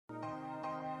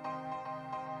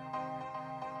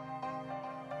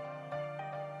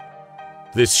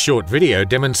This short video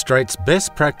demonstrates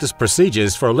best practice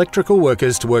procedures for electrical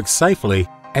workers to work safely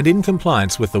and in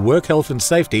compliance with the work health and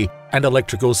safety and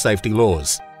electrical safety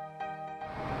laws.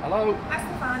 Hello? Hi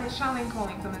Stefan, it's Charlene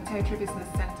calling from the Territory Business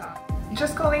Centre. I'm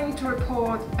just calling to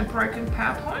report a broken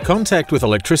power point. Contact with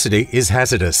electricity is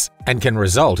hazardous and can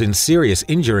result in serious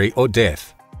injury or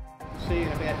death. See you in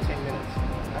about 10 minutes.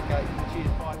 Okay, cheers,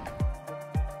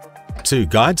 bye. 2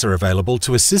 guides are available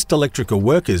to assist electrical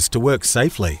workers to work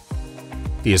safely.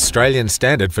 The Australian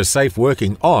Standard for Safe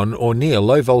Working on or near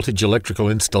low voltage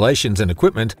electrical installations and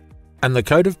equipment, and the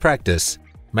Code of Practice,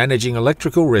 Managing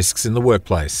Electrical Risks in the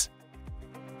Workplace.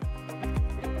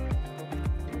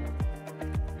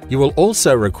 You will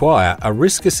also require a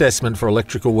risk assessment for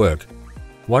electrical work,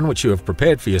 one which you have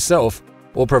prepared for yourself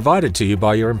or provided to you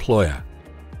by your employer.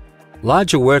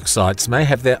 Larger work sites may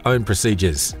have their own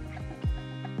procedures.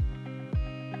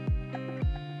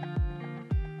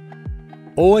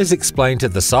 Always explain to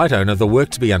the site owner the work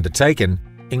to be undertaken,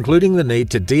 including the need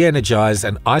to de-energize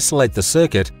and isolate the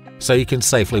circuit so you can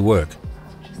safely work.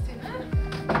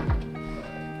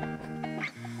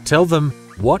 Tell them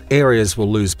what areas will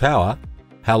lose power,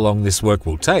 how long this work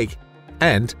will take,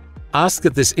 and ask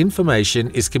that this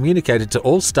information is communicated to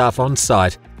all staff on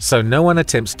site so no one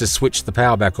attempts to switch the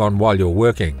power back on while you're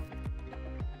working.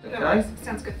 Okay.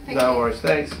 Sounds good. Thank No you. worries,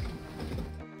 thanks.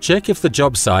 Check if the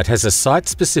job site has a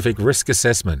site-specific risk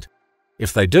assessment.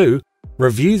 If they do,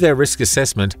 review their risk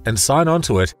assessment and sign on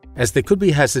to it, as there could be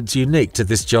hazards unique to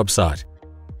this job site.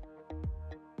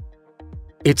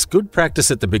 It's good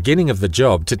practice at the beginning of the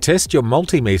job to test your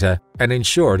multimeter and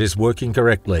ensure it is working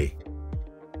correctly.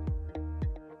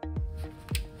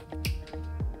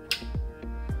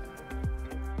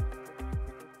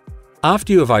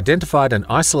 After you have identified and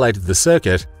isolated the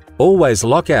circuit, always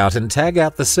lock out and tag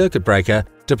out the circuit breaker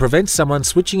to prevent someone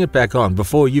switching it back on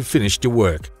before you've finished your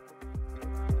work.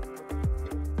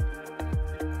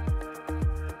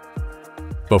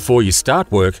 Before you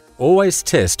start work, always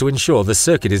test to ensure the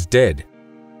circuit is dead.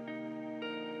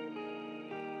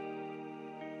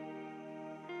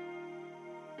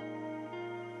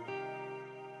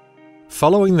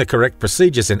 Following the correct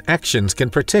procedures and actions can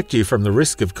protect you from the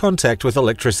risk of contact with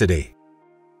electricity.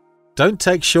 Don't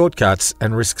take shortcuts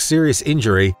and risk serious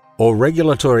injury or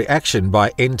regulatory action by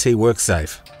NT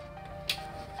WorkSafe.